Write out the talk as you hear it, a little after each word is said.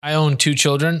I own 2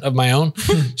 children of my own.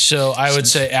 So I would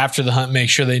say after the hunt, make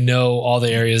sure they know all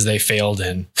the areas they failed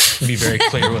in. Be very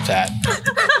clear with that.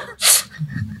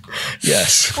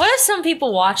 Yes. What if some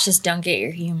people watch this don't get your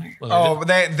humor? Oh,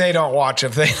 they don't watch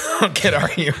if they don't get our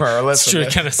humor. It's true,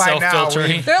 kind of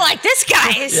self-filtering. They're like, this guy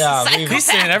is He's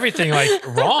saying everything like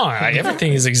wrong. Like,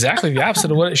 everything is exactly the opposite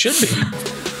of what it should be.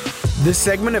 This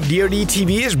segment of DoD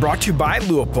TV is brought to you by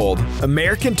Leupold,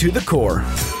 American to the core.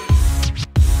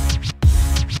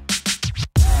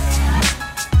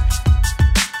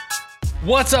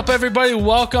 What's up, everybody?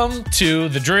 Welcome to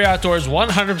the Drury Outdoors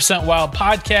 100% Wild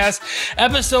Podcast,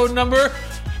 episode number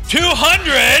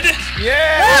 200.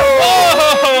 Yeah!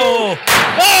 Oh!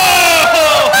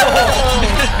 Oh!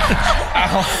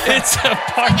 It's a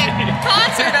party.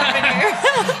 concert up in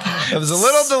here. It was a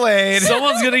little delayed.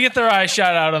 Someone's going to get their eye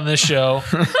shot out on this show.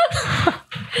 When I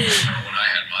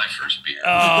had my first beer.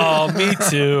 Oh, me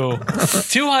too.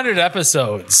 200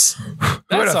 episodes.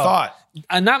 Who would have thought?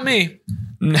 Not me.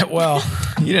 Well,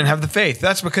 you didn't have the faith.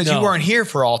 That's because you weren't here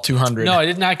for all 200. No, I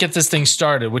did not get this thing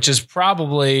started, which is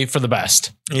probably for the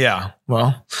best. Yeah.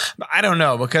 Well, I don't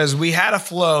know because we had a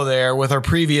flow there with our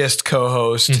previous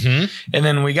co-host, and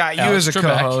then we got you Alex as a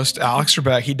Trebek. co-host, Alex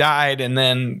Trebek. He died, and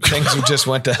then things just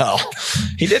went to hell.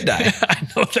 He did die. I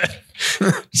know that.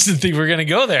 Just didn't think we were going to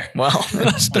go there. Well,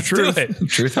 that's the Let's do truth. it.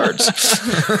 Truth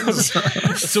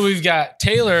hurts. So we've got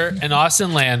Taylor and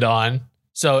Austin Land on.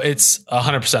 So it's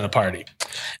 100% a party.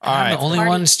 All I'm right. the only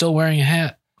one still wearing a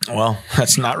hat. Well,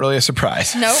 that's not really a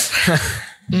surprise. Nope.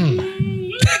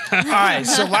 All right.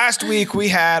 So last week we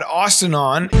had Austin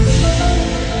on.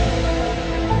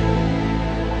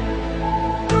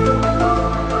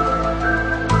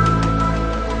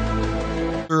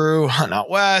 Through Hunt Out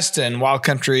West and Wild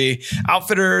Country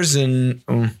Outfitters and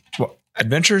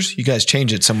Adventures. You guys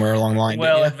changed it somewhere along the line.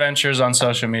 Well, didn't you? Adventures on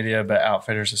social media, but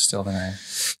Outfitters is still the name.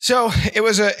 So it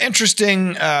was an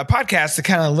interesting podcast to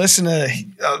kind of listen to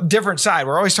a different side.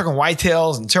 We're always talking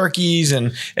whitetails and turkeys,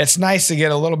 and it's nice to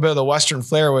get a little bit of the Western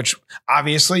flair, which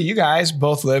obviously you guys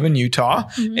both live in Utah,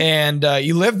 and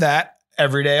you live that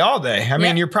every day, all day. I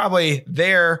mean, you're probably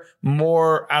there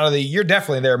more out of the, you're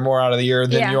definitely there more out of the year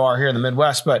than you are here in the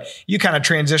Midwest, but you kind of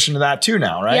transition to that too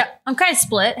now, right? Yeah, I'm kind of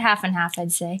split, half and half,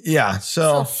 I'd say. Yeah.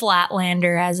 So,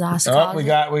 Flatlander, as us oh, calls we it.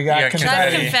 got got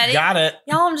confetti. confetti. Got it.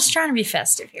 Y'all, I'm just trying to be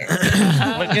festive here.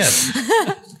 Look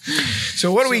good.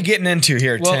 So what are we getting into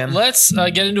here, Well, Tim? let's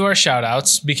get into our shout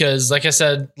outs because, like I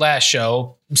said last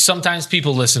show, sometimes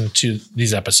people listen to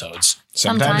these episodes.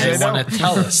 Sometimes They they want don't. to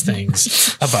tell us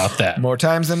things about that. More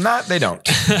times than not, they don't.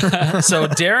 So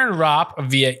Darren Ropp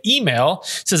via email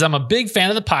says, I'm a big fan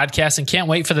of the podcast and can't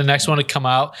wait for the next one to come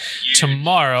out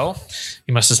tomorrow.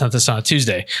 He must have sent this on a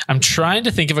Tuesday. I'm trying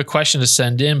to think of a question to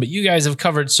send in, but you guys have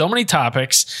covered so many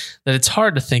topics that it's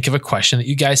hard to think of a question that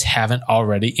you guys haven't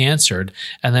already answered.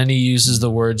 And then he uses the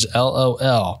words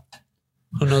LOL.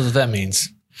 Who knows what that means?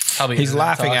 Probably He's internet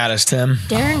laughing talk. at us, Tim.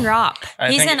 Darren Ropp.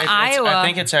 He's in Iowa. I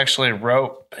think it's actually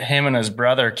Rope. Him and his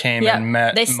brother came Yep. and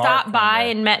met. They Mark stopped one by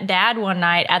day. and met Dad one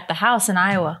night at the house in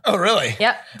Iowa. Oh, really?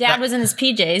 Yep. Dad was in his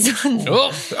PJs.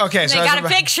 Oh, Okay, They so got a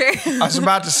picture. I was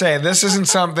about to say, this isn't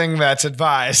something that's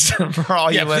advised for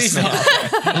all yeah, you please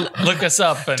listening. look us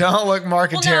up. And Don't look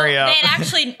Mark and Terry They up. had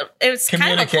actually, it was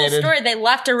kind of a cool Communicated. story. They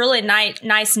left a really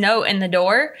nice note in the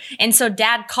door. And so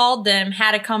Dad called them,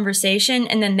 had a conversation,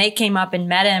 and then they came up and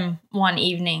met him one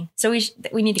evening. So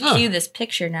we need to cue this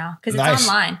picture now because it's Nice.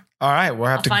 online. All right, we'll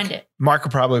have I'll to find it. Mark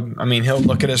will probably, I mean, he'll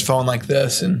look at his phone like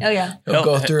this and Oh, yeah. he'll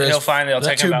go through He'll his find it. It'll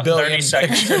take him 2 about billion 30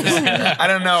 seconds. pictures. I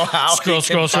don't know how. scroll.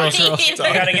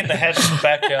 I got to get the head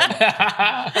back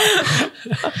up.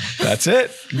 That's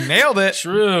it. Nailed it.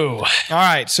 True. All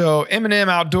right. So Eminem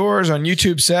Outdoors on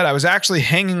YouTube said, I was actually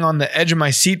hanging on the edge of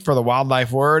my seat for the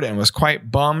wildlife word and was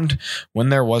quite bummed when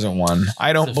there wasn't one.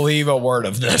 I don't believe a word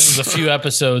of This this. was a few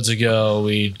episodes ago.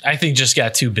 I think just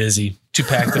got too busy, too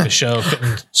packed of a show,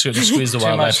 couldn't squeeze the Too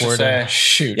much wildlife to word say. in.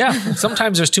 Shoot. Yeah,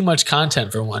 sometimes there's too much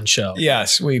content for one show.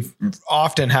 Yes. We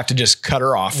often have to just cut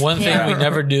her off. One thing we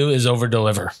never do is over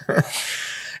deliver.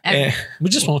 Eh, We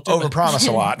just won't do it. overpromise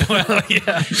a lot. Well,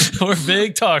 yeah, we're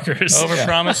big talkers.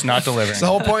 Overpromise, not delivering. It's the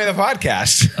whole point of the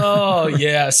podcast. Oh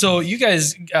yeah. So you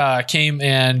guys came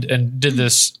and did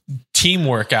this team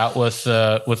workout with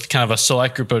kind of a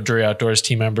select group of Drury Outdoors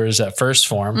team members at First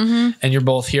Form, and you're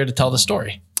both here to tell the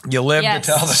story. You live Yes.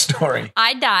 to tell the story.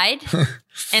 I died,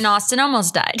 and Austin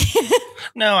almost died.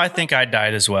 No, I think I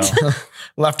died as well.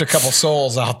 Left a couple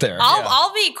souls out there.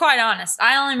 I'll be quite honest.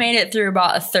 I only made it through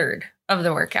about a third of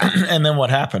the workout. And then what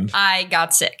happened? I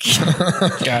got sick. Got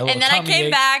a little And then I tummy came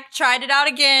ache. back, tried it out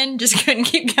again, just couldn't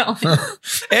keep going.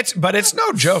 But it's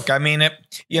no joke. I mean,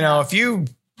 if you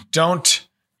don't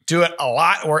do it a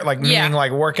lot, or like meaning Yeah.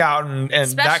 like workout and that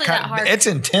Especially kind that hard. it's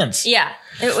intense. Yeah,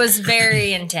 it was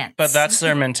very intense. But that's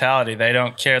their mentality. They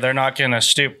don't care. They're not going to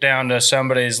stoop down to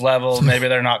somebody's level. Maybe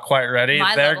they're not quite ready.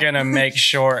 My They're level. going to make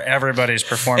sure everybody's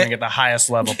performing at the highest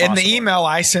level possible. In the email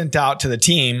I sent out to the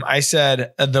team, I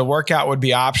said the workout would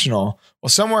be optional. Well,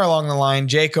 somewhere along the line,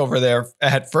 Jake over there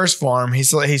at First Form, he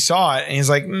saw it and he's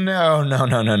like, no.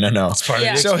 Part of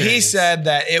the So he experience. said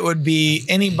that it would be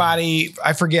anybody.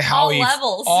 I forget how All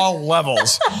levels. All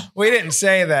levels. We didn't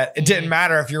say that it didn't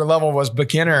matter if your level was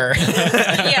beginner.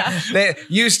 Yeah.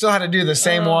 You still had to do the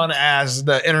same one as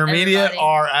the intermediate Everybody.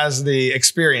 or as the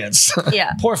experience.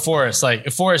 Yeah. Poor Forrest. Like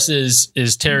Forrest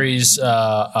is Terry's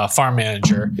farm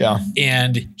manager. Yeah.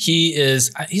 And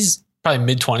he's probably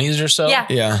mid-20s or so. Yeah.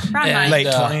 Yeah. Around And- mine. Late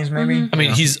Uh, 20s, maybe. I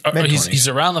mean, he's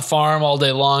Mid-20s. around the farm all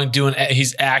day long doing.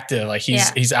 He's active, like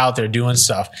he's out there doing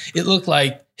stuff. It looked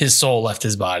like his soul left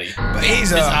his body. But he's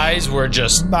His eyes were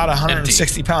just about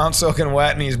 160 pounds soaking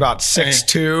wet, and he's about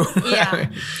 6'2". Yeah.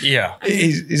 Yeah.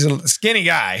 he's a skinny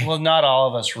guy. Well, not all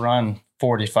of us run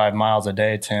 45 miles a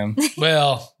day, Tim.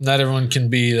 Well, not everyone can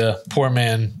be the poor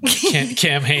man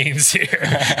Cam Haynes here.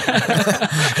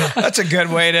 That's a good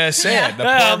way to say it. The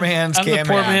poor man's I'm Cam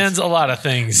the poor Haynes. man's a lot of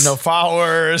things. No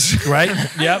followers. Right?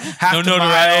 Yep. Half No the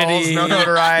notoriety. miles, no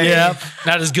notoriety. Yep.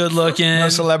 Not as good looking. No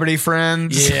celebrity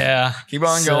friends. Yeah. Keep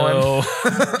on going.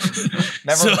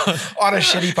 Never So- on a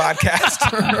shitty podcast.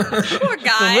 Poor The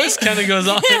guy. list kind of goes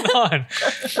on and on.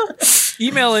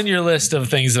 Email in your list of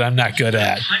things that I'm not good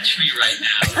at. Punch me right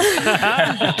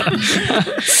now.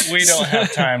 We don't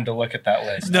have time to look at that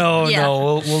list. No, Yeah.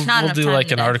 no, we'll Not enough do time like an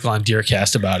today. article on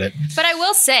Deercast about it. But I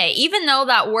will say, even though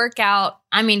that workout,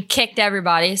 I mean, kicked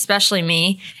everybody, especially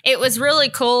me, it was really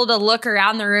cool to look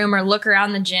around the room or look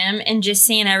around the gym and just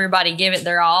seeing everybody give it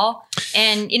their all.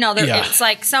 And, Yeah. it's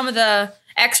like some of the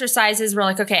exercises were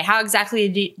like, okay, how exactly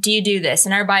do you do this?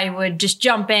 And everybody would just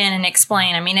jump in and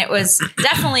explain. I mean, it was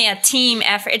definitely a team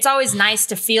effort. It's always nice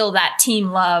to feel that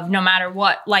team love, no matter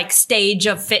what like stage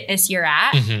of fitness you're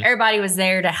at. Everybody was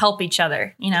there to help each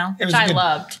other, It which was I good.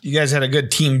 loved. You guys had a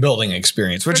good team building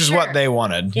experience, which For is sure. what they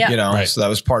wanted, Yeah. Right. So that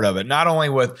was part of it. Not only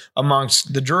with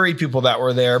amongst the jury people that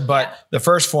were there, but the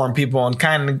First Form people and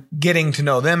kind of getting to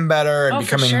know them better and Oh, for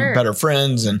becoming sure. better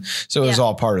friends. And so it was Yeah.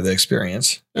 all part of the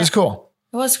experience. It was cool.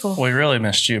 It was cool. We really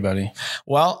missed you, buddy.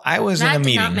 Well, I was Matt in a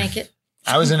did not meeting. make it.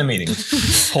 I was in a meeting.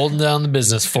 Holding down the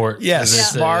business fort. Yes, as they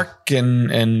say. Mark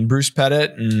and Bruce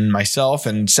Pettit and myself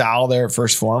and Sal there at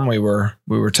First Form, we were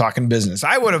talking business.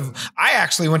 I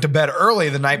actually went to bed early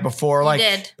the night before, like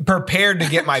did. prepared to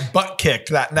get my butt kicked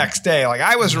that next day. Like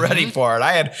I was ready for it.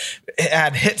 I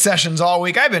had hit sessions all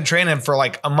week. I've been training for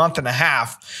like a month and a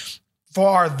half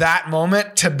for that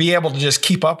moment to be able to just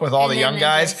keep up with all And the then young it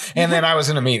guys. just- And then I was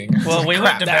in a meeting. Well, we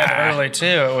went to bed early too.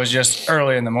 It was just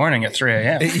early in the morning at 3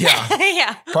 a.m. Yeah.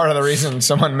 Yeah. Part of the reason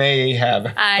someone may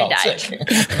have I felt died. sick.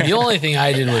 The only thing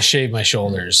I did was shave my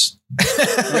shoulders.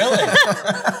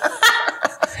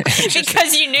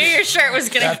 Because you knew your shirt was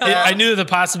going to come off. I knew the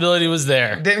possibility was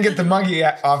there. Didn't get the monkey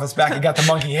off his back. He got the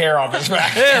monkey hair off his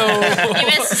back. You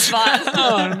missed the spot.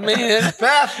 Oh man. Beth,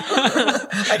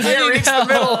 I can't reach the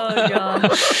middle. Oh,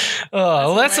 God.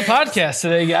 Well, that's the podcast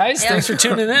today, guys. Yep. Thanks for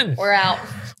tuning in. We're out.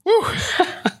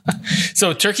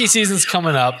 So turkey season's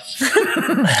coming up.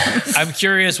 I'm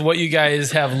curious what you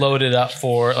guys have loaded up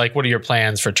for. Like, what are your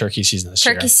plans for turkey season this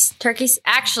year? Turkeys.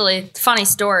 Actually, funny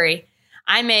story.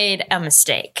 I made a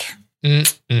mistake.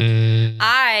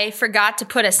 I forgot to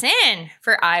put us in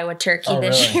for Iowa turkey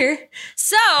this year.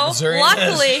 So Missouri it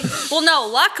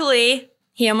luckily,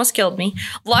 he almost killed me.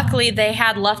 Luckily, they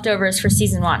had leftovers for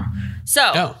season 1.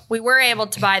 So we were able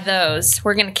to buy those.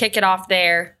 We're going to kick it off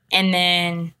there. And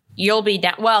then you'll be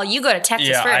down. Well, you go to Texas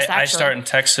Yeah, first, I actually. start in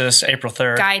Texas April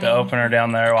 3rd, Guiding. the opener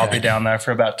down there. I'll be down there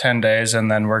for about 10 days, and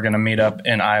then we're going to meet up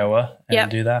in Iowa and Yep.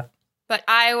 do that. But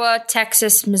Iowa,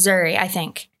 Texas, Missouri, I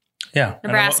think. Yeah.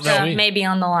 Nebraska Sweet. may be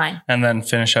on the line. And then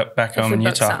finish up back if home we in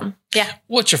book Utah. something. Yeah.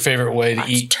 What's your favorite way to Lots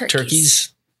eat of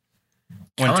turkeys?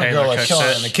 When I'm gonna Taylor go cooks kill her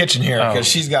it. in the kitchen here Oh. because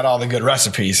she's got all the good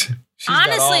recipes. She's got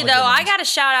all Honestly, the though, good I ones. got to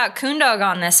shout out Coondog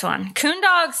on this one.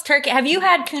 Coondog's turkey. Have you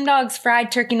had Coondog's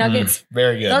fried turkey nuggets?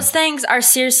 Very good. Those things are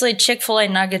seriously Chick-fil-A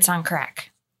nuggets on crack.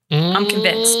 I'm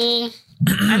convinced.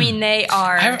 I mean, they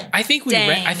are. I think we Dang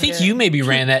ran, I think good. you maybe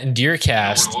ran that in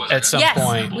Deercast at some yes,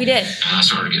 point. we did. I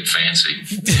sort of get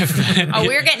fancy. Oh,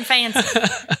 we were getting fancy.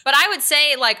 But I would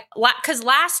say, like, because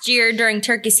last year during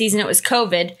turkey season, it was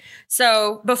COVID.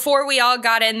 So before we all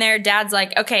got in there, Dad's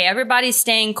like, okay, everybody's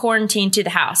staying quarantined to the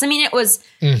house. I mean, it was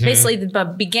basically the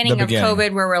beginning of beginning.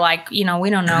 COVID where we're like, we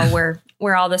don't know where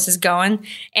where all this is going.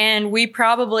 And we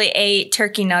probably ate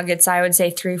turkey nuggets, I would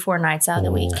say 3-4 nights out of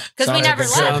the week. Because we never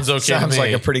left. Sounds okay. Sounds to like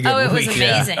me. a pretty good Oh, it was week.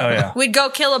 amazing. Oh, yeah. We'd go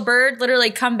kill a bird, literally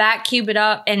come back, cube it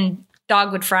up, and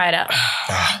dog would fry it up.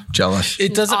 Jealous.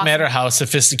 It doesn't Awesome. matter how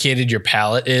sophisticated your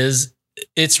palate is.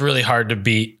 It's really hard to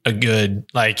beat a good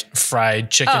like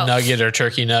fried chicken nugget or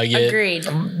turkey nugget. Agreed.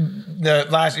 The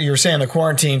last you were saying the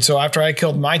quarantine. So after I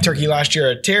killed my turkey last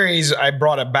year at Terry's, I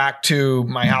brought it back to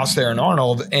my house there in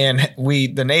Arnold, and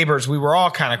the neighbors, we were all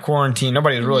kind of quarantined.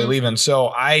 Nobody was really leaving. So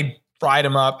I fried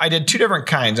them up. I did 2 different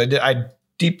kinds. I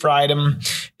deep fried them,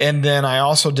 and then I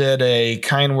also did a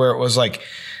kind where it was like,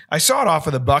 I saw it off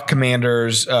of the Buck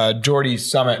Commanders. Jordy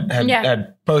Summit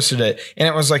had posted it, and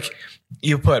it was like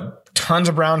you put tons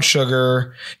of brown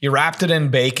sugar, you wrapped it in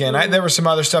bacon. There was some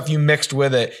other stuff you mixed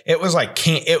with it. It was like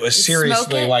it was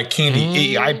seriously like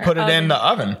candy. I put it in the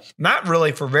oven, not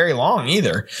really for very long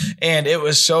either, and it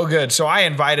was so good. So I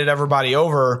invited everybody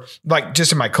over, like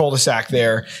just in my cul-de-sac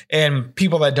there, and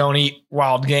people that don't eat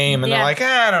wild game, and they're like,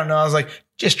 I don't know. I was like,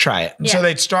 just try it. And so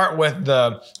they'd start with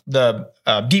the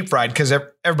deep fried, because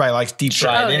everybody likes deep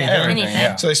fried anything.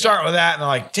 Yeah. So they start with that, and they're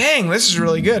like, dang, this is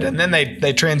really good. And then they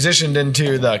transitioned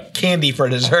into the candy for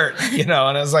dessert, And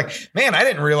I was like, man, I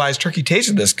didn't realize turkey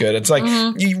tasted this good. It's like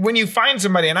when you find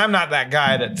somebody, and I'm not that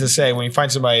guy to say when you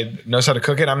find somebody that knows how to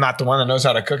cook it, I'm not the one that knows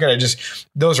how to cook it.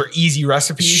 Those are easy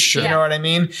recipes. Sure. You know what I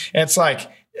mean? It's like,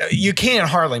 you can't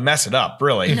hardly mess it up,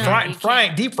 really. No,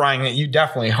 Deep frying it, you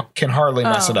definitely can hardly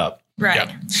mess it up. Right.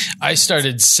 Yep. I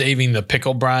started saving the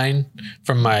pickle brine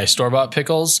from my store-bought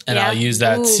pickles, and I'll use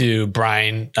that to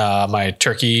brine my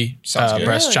turkey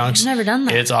breast chunks. I've never done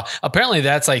that. It's all, apparently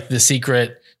that's like the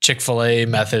secret Chick-fil-A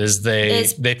method is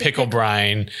they pickle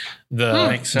brine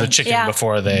the chicken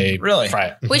before they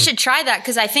fry it. We should try that,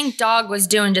 because I think Dog was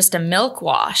doing just a milk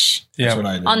wash That's what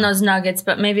I did. on those nuggets,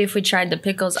 but maybe if we tried the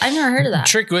pickles, I've never heard of that.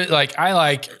 Trick with I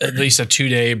like at least a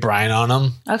 2-day brine on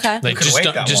them. Okay. Like couldn't wait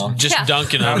that long. just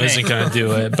dunking them isn't going to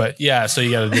do it, but so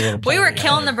you got to do a little. We were planning.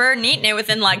 killing the bird and eating it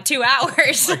within like 2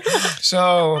 hours.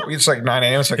 So it's like 9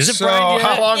 a.m. It's like, Is it so Brian yet?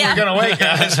 how long are Yeah. we going to wait,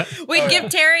 guys? We'd give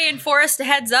Terry and Forrest a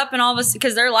heads up, and all of us,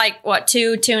 because they're like,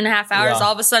 2.5 hours, Yeah.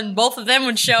 all of a sudden both of them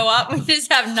would show up. We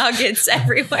just have nuggets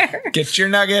everywhere. Get your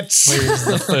nuggets. Where's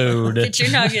the food? Get your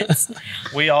nuggets.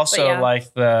 We also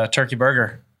like the turkey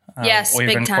burger. Yes, we've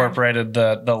big time. incorporated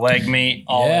the leg meat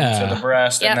all into the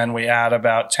breast, Yep. and then we add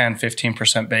about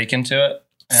 10-15% bacon to it.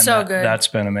 And So good. That's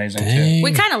been amazing Dang.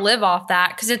 We kind of live off that,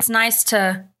 because it's nice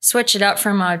to switch it up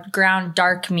from a ground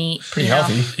dark meat. Pretty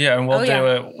healthy. too. Yeah, and we'll Oh, do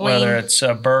yeah. it whether Lean. it's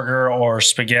a burger or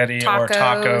spaghetti or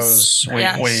Tacos. tacos.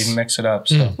 Yes. We mix it up.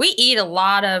 So. We eat a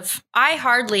lot of, I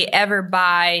hardly ever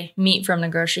buy meat from the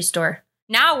grocery store.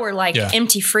 Now we're like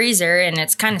empty freezer, and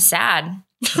it's kind of sad.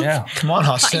 Yeah, Come on,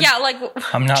 Austin. Yeah, like,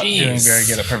 I'm not Jeez. doing very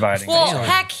good at providing. well, that.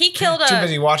 heck, he killed Too a,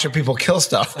 busy watching people kill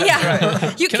stuff.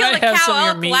 yeah, you Can I killed a have some of cow your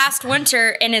elk meat? last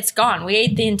winter, and it's gone. We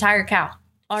ate the entire cow.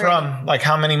 already. From like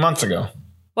how many months ago?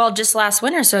 Well, just last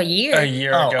winter, so a year. A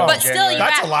year Oh, ago, oh. But still, January. you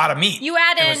That's add- a lot of meat. You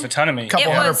add it was a in ton of meat.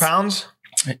 Couple It hundred was- pounds.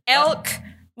 elk,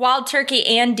 wild turkey,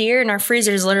 and deer, and our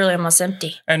freezer is literally almost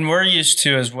empty. And we're used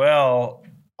to as well,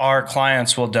 our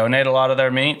clients will donate a lot of their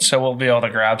meat, so we'll be able to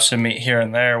grab some meat here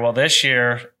and there. Well, this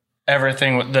year,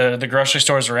 everything, the grocery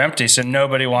stores were empty, so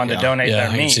nobody wanted to donate Yeah, their I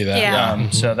can meat. see that. Yeah.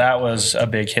 So that was a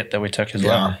big hit that we took as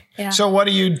well. Yeah. So what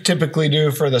do you typically do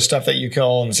for the stuff that you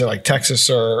kill in say like Texas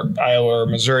or Iowa or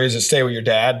Missouri? Does it stay with your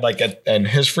dad like in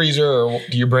his freezer, or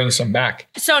do you bring some back?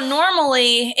 So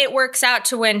normally it works out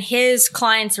to when his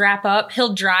clients wrap up,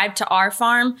 he'll drive to our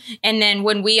farm. And then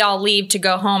when we all leave to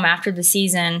go home after the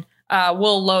season,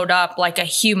 we'll load up like a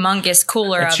humongous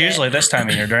cooler It's of usually it. this time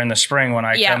of year during the spring when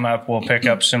I Yeah. come up, we'll pick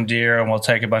up some deer and we'll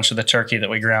take a bunch of the turkey that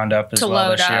we ground up as To well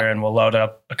load this up. year, and we'll load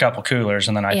up a couple coolers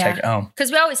and then I take it home. Because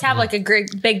we always have like a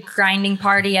big grinding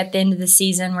party at the end of the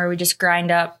season where we just grind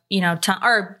up,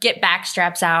 or get back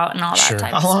straps out and all that Sure.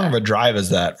 type How of long of stuff. a drive is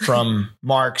that from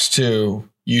Marks to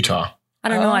Utah? I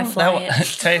don't know. I fly it.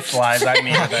 Tay flies, I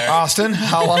meet her there. Austin,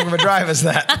 how long of a drive is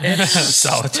that?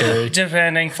 Solitary.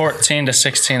 Depending, 14 to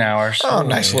 16 hours. Oh,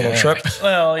 nice little trip.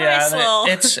 Well, yeah, Nice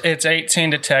little- it's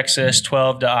 18 to Texas,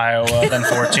 12 to Iowa, then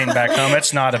 14 back home.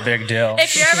 It's not a big deal.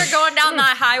 If you're ever going down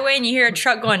that highway and you hear a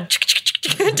truck going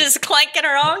just clanking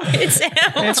along, it's him.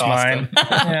 It's mine.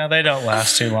 Yeah, they don't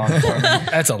last too long for me.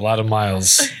 That's a lot of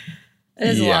miles. It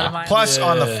is a lot of miles. Plus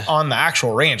on the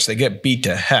actual ranch, they get beat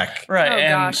to heck. Right. Oh,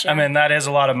 and gosh, yeah. I mean, that is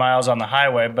a lot of miles on the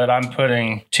highway, but I'm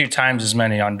putting 2 times as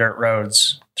many on dirt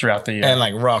roads throughout the year. And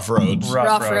like rough roads.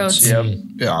 Rough roads. Yep.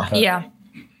 Yeah. Yeah.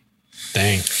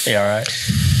 Dang. Yeah, all right.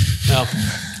 Well,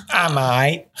 I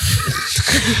might.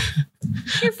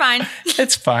 You're fine.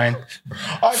 It's fine.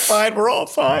 I'm fine. We're all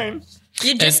fine.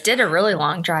 You just did a really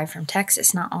long drive from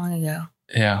Texas not long ago.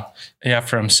 Yeah. Yeah.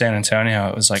 From San Antonio,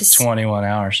 it was like 21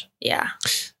 hours. Yeah.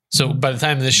 So by the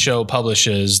time this show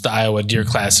publishes, the Iowa Deer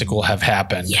Classic will have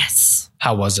happened. Yes.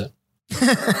 How was it?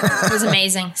 It was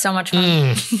amazing. So much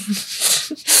fun.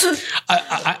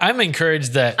 I'm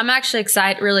encouraged that. I'm actually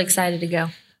really excited to go.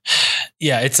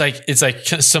 Yeah, it's like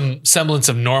some semblance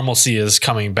of normalcy is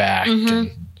coming back.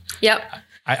 And Yep.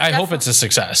 I hope it's a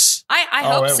success. I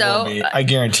hope it so. will be. I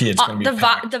guarantee it's going to be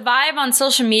packed. The vibe on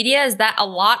social media is that a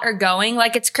lot are going.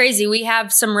 Like, it's crazy. We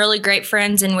have some really great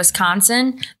friends in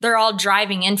Wisconsin. They're all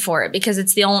driving in for it because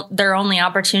it's their only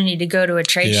opportunity to go to a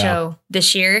trade show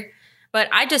this year. But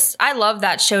I love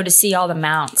that show to see all the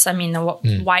mounts. I mean, the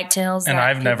whitetails. And that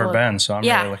I've never people- been, so I'm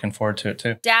really looking forward to it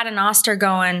too. Dad and Ost are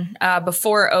going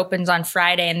before it opens on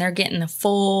Friday, and they're getting the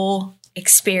full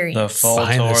experience. The full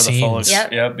Behind the tour, the full,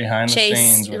 scenes. yep, behind the Chase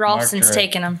scenes. with Mark Ralston's Drury.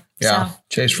 taking them. Yeah. So,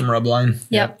 Chase from Rubline.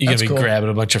 yep. You're That's going to be cool. grabbing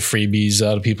a bunch of freebies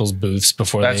out of people's booths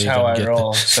before That's they how even I get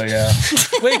roll. So yeah.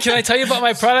 Wait, can I tell you about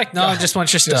my product? No, I just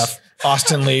want your stuff.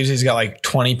 Austin leaves. He's got like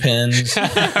 20 pins,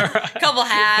 Couple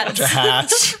hats.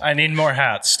 hats. I need more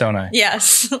hats, don't I?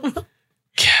 Yes.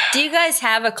 Do you guys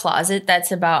have a closet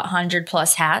that's about 100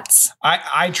 plus hats?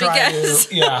 I try Because-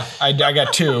 to, yeah, I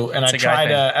got two, and I a guy try to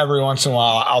thing. every once in a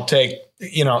while, I'll take,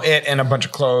 it and a bunch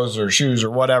of clothes or shoes or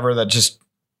whatever that just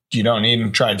you don't need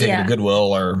and try to take it Yeah. to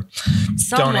Goodwill or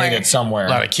donate it somewhere. A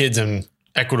lot of kids in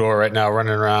Ecuador right now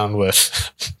running around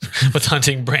with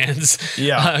hunting brands,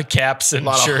 caps and a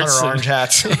lot of shirts. Hunter Orange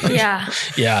hats. Yeah.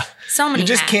 Yeah. So many You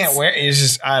just hats. can't wear. It's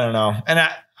just I don't know. And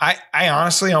I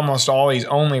honestly almost always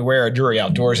only wear a Drury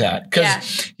Outdoors hat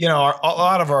because a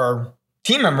lot of our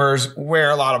team members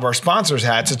wear a lot of our sponsors'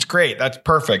 hats. It's great. That's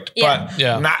perfect. Yeah. But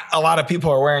Yeah. not a lot of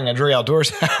people are wearing a Drury Outdoors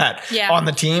hat on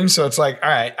the team. So it's like, all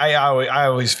right, I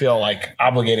always feel like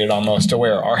obligated almost to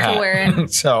wear our hat. wear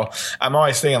it. So I'm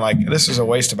always thinking like this is a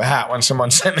waste of a hat when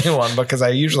someone sent me one because I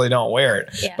usually don't wear it.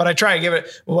 Yeah. But I try to give it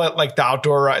like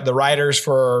the riders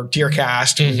for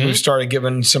Deercast. We've started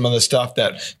giving some of the stuff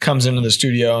that comes into the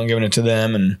studio and giving it to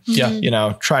them and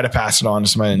try to pass it on to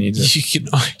somebody that needs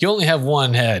it. You only have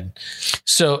one head.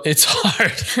 So it's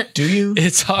hard. Do you?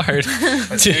 It's hard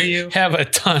to have a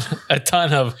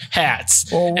ton of hats.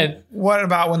 Well, and what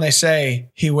about when they say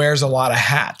he wears a lot of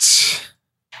hats?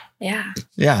 Yeah.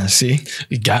 Yeah, see?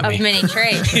 you got Of me. many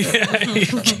trades. You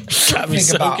got me Think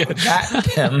so about good. that,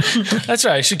 Tim. That's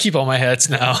right. I should keep all my hats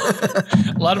now.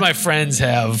 A lot of my friends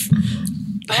have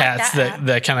hats that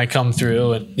that kind of come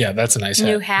through. And yeah, that's a nice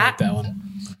New hat. hat. I like that one.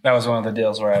 That was one of the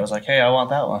deals where I was like, hey, I want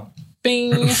that one.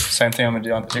 Bing. Same thing I'm going to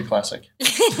do on the Deer Classic.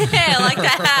 I like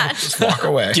that hat. Walk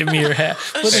away. Give me your hat.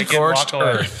 What's Take it, walk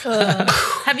away.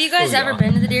 Have you guys ever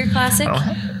been to the Deer Classic?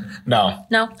 No,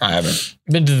 No. I haven't.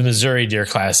 Been to the Missouri Deer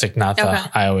Classic, not the Okay.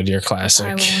 Iowa Deer Classic.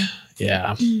 I will.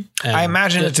 Yeah. I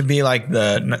imagine it to be like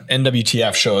the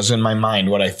NWTF shows in my mind,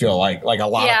 what I feel like a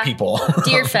lot Yeah. of people.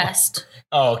 Deer Fest.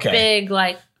 Oh, okay. Big,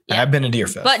 like, I've been to Deer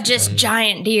Fest. but just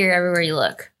giant deer everywhere you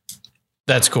look.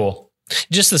 That's cool.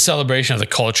 Just the celebration of the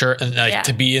culture and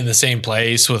to be in the same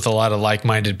place with a lot of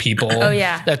like-minded people. Oh,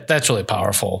 yeah. That's really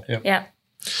powerful. Yeah.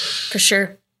 For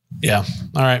sure. Yeah.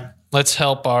 All right. Let's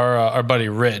help our buddy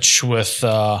Rich with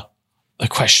the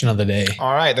question of the day.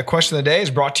 All right. The question of the day is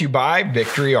brought to you by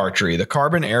Victory Archery, the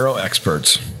carbon arrow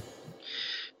experts.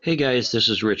 Hey guys, this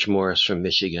is Rich Morris from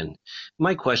Michigan.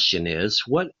 My question is,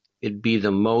 what would be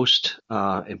the most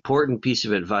important piece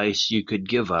of advice you could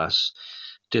give us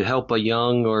to help a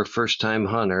young or first-time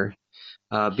hunter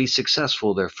be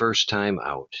successful their first time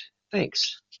out?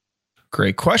 Thanks.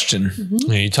 Great question.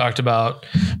 You talked about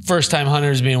first-time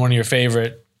hunters being one of your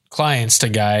favorite clients to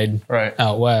guide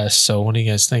out west. So what do you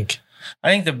guys think? I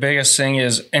think the biggest thing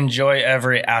is enjoy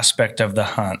every aspect of the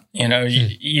hunt. You know,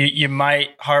 you might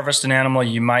harvest an animal,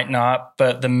 you might not,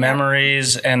 but the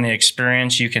memories and the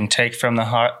experience you can take from the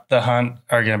hunt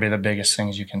are going to be the biggest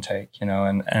things you can take,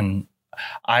 and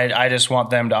I just want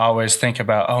them to always think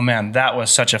about, oh man, that was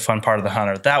such a fun part of the hunt,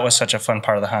 or that was such a fun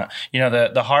part of the hunt.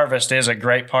 The harvest is a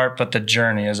great part, but the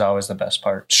journey is always the best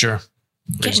part. Sure.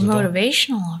 Getting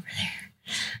motivational over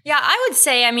there. Yeah, I would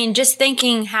say, just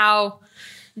thinking how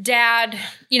Dad,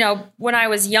 when I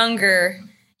was younger,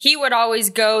 he would always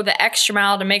go the extra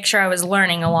mile to make sure I was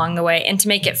learning along the way and to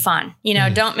make it fun.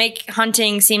 Don't make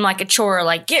hunting seem like a chore,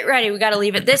 like get ready, we got to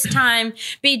leave at this time,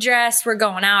 be dressed, we're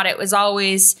going out. It was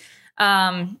always,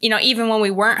 even when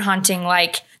we weren't hunting,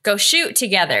 like go shoot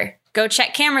together, go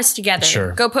check cameras together,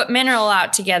 Sure. go put mineral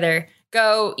out together,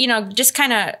 go, just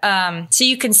kind of so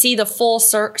you can see the full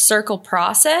circle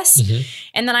process.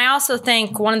 And then I also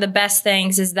think one of the best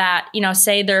things is that,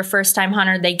 say they're a first time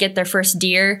hunter, they get their first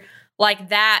deer, like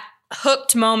that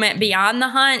hooked moment beyond the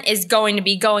hunt is going to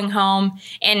be going home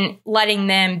and letting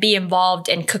them be involved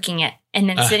in cooking it and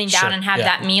then sitting down and have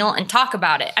that meal and talk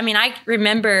about it. I mean, I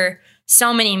remember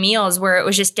so many meals where it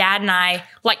was just Dad and I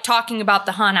like talking about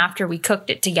the hunt after we cooked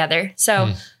it together.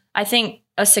 So I think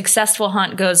a successful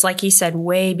hunt goes, like he said,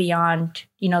 way beyond,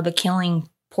 the killing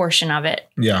portion of it.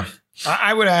 Yeah.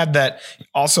 I would add that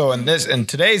also in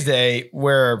today's day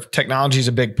where technology is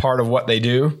a big part of what they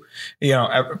do,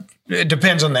 it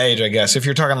depends on the age, I guess. If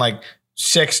you're talking like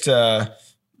 6 to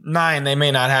 9, they may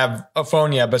not have a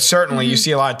phone yet, but certainly you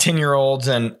see a lot of 10-year-olds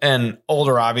and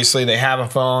older, obviously they have a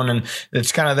phone and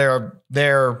it's kind of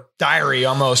their diary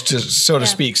almost, so to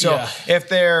speak. So if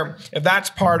that's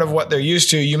part of what they're used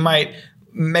to, you might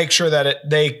make sure that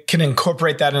they can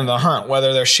incorporate that into the hunt,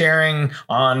 whether they're sharing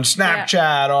on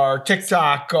Snapchat or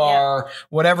TikTok or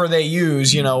whatever they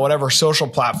use, whatever social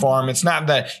platform. It's not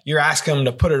that you're asking them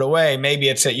to put it away. Maybe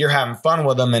it's that you're having fun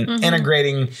with them and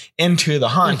integrating into the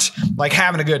hunt, like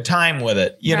having a good time with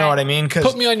it. You know what I mean?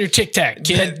 Put me on your TikTok,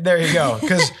 kid. There you go.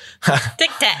 Because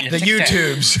TikTok. the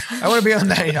YouTubes. I want to be on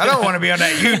that. I don't want to be on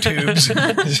that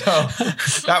YouTubes.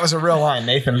 So that was a real line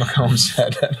Nathan McComb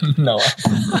said. No,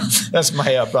 that's my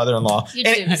brother-in-law.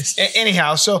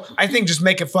 Anyhow, so I think just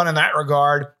make it fun in that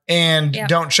regard and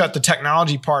don't shut the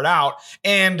technology part out.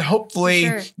 And hopefully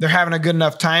they're having a good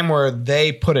enough time where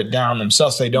they put it down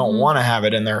themselves. They don't want to have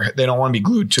it in there. They don't want to be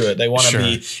glued to it. They want to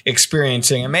be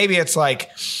experiencing. And maybe it's like,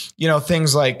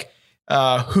 things like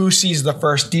who sees the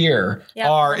first deer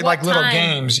or like what little time?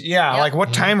 Games. Yeah. Like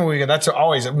what time are we? That's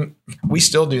always, we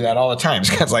still do that all the time.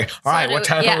 It's like, all right, what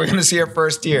time are we going to see our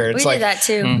first deer? It's we like do that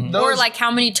too. Or like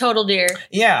how many total deer.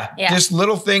 Yeah. Just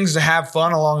little things to have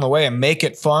fun along the way and make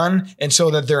it fun. And so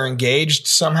that they're engaged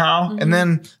somehow. And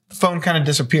then the phone kind of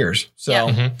disappears. So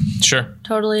Sure.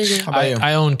 Totally agree. how about you?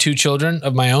 I own 2 children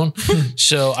of my own.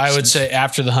 So I would say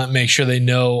after the hunt, make sure they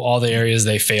know all the areas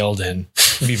they failed in.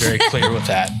 Be very clear with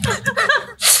that.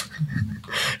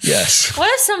 Yes. What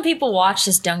if some people watch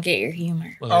this don't get your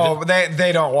humor? Oh,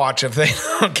 they don't watch if they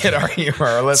don't get our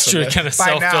humor. Or listen, It's true, kind of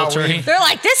self-filtering. They're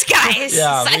like, this guy is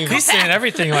He's saying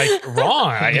everything like wrong.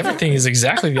 Like, everything is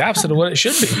exactly the opposite of what it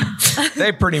should be.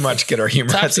 They pretty much get our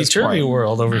humor at this Topsy-turvy point.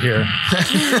 world over here.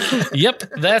 Yep,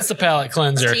 that's the palate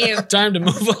cleanser. That's you. Time to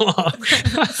move along.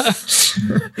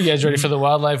 You guys ready for the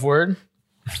wildlife word?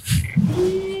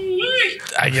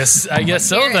 I guess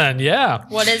so hear it. then. Yeah.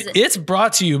 What is it? It's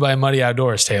brought to you by Muddy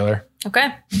Outdoors, Taylor. Okay.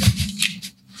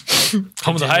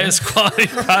 Home of the highest quality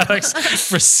products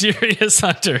for serious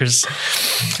hunters.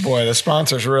 Boy, the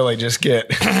sponsors really just get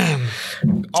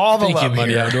all the Thank you, love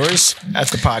Muddy here Outdoors. at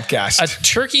the podcast. A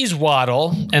turkey's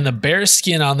waddle and the bear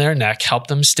skin on their neck help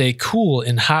them stay cool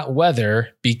in hot weather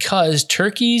because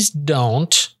turkeys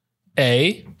don't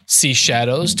A, see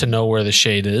shadows to know where the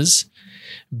shade is,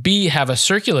 B, have a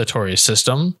circulatory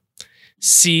system,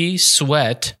 C,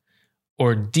 sweat,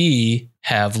 or D,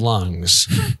 have lungs.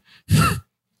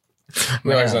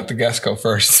 We always let the guests go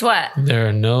first. Sweat. There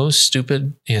are no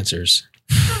stupid answers.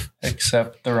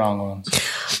 Except the wrong ones.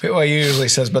 Well, he usually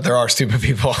says, but there are stupid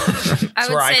people. I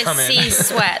would say C,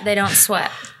 sweat. They don't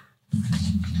sweat.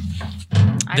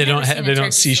 They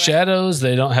don't see shadows,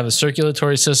 they don't have a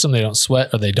circulatory system, they don't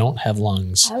sweat, or they don't have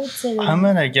lungs. I would say I'm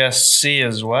going to guess C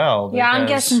as well. yeah, I'm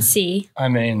because, guessing C. I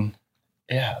mean,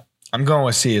 yeah. I'm going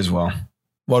with C as well.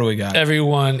 What do we got?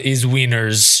 Everyone is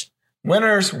wieners.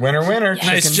 Winners, winner.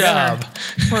 Nice Chicken job.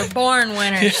 dinner. We're born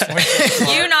winners.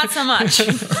 You, not so much.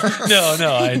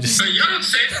 No, I just So you don't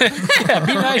say that. yeah,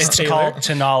 be nice, It's Taylor. called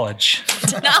to knowledge.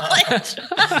 Knowledge.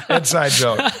 Inside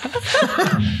joke.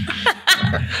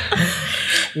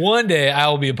 One day I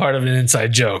will be a part of an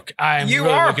inside joke. I'm You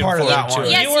really are a looking part of forward that to one.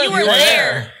 it. Yes, you were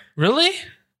there. Really?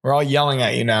 We're all yelling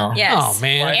at you now. Yes. Oh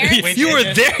man, Aaron, you were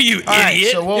there, you idiot! right,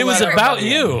 so we'll it was let about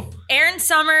everybody you. Aaron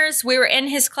Summers, we were in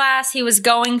his class. He was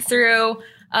going through,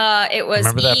 it was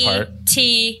Remember that part.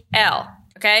 ETL.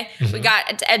 Okay. We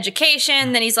got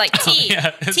education. Then he's like, T. yeah.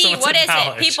 T, So it's what in is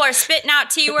knowledge. it? People are spitting out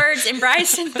T words. And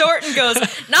Bryson Thornton goes,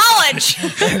 knowledge.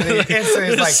 And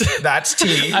he's like, that's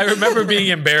T. I remember being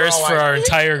embarrassed Oh, for I- our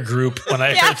entire group when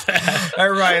I heard that.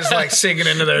 Everybody's like sinking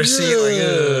into their seat. Like,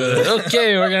 ugh.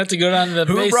 Okay, we're gonna have to go down to the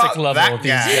Who basic brought level that with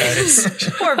these guy?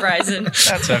 guys. Poor Bryson.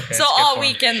 That's okay. So all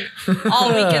weekend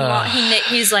long,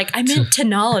 he's like, I meant to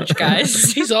knowledge,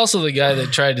 guys. He's also the guy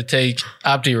that tried to take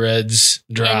OptiReds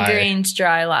dry. And Green's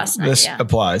dry last night. This Yeah.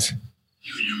 applies.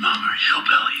 You and your mom are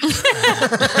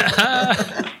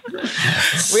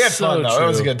hillbillies. We had fun, though. It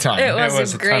was a good time. It was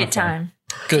was a a ton great of fun. time.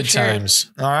 Good sure. times.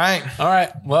 All right. All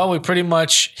right. Well, we pretty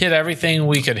much hit everything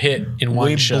we could hit in one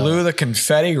We show. blew the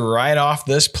confetti right off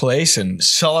this place and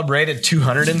celebrated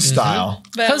 200 in style.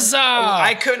 Huzzah!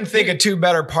 I couldn't think of two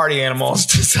better party animals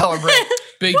to celebrate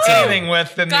Big time. anything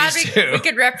with than God, these we two.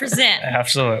 could represent.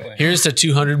 Absolutely. Here's to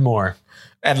 200 more.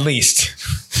 At least.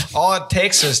 All it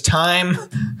takes is time.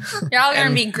 You're all going to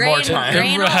And be more great time.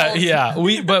 and Right, old. yeah.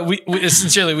 We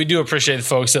sincerely, we do appreciate the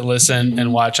folks that listen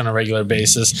and watch on a regular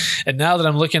basis. And now that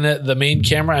I'm looking at the main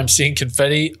camera, I'm seeing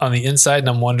confetti on the inside, and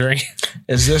I'm wondering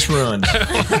Is this ruined?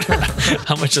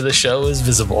 how much of the show is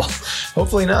visible.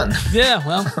 Hopefully none. Yeah,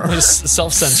 well, we'll just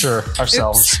self-censor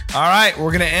ourselves. All right,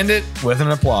 we're going to end it with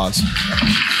an applause.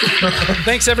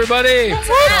 Thanks, everybody.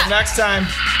 Until next time,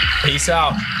 peace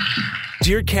out.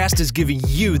 Deercast is giving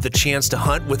you the chance to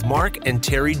hunt with Mark and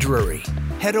Terry Drury.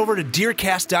 Head over to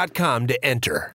deercast.com to enter.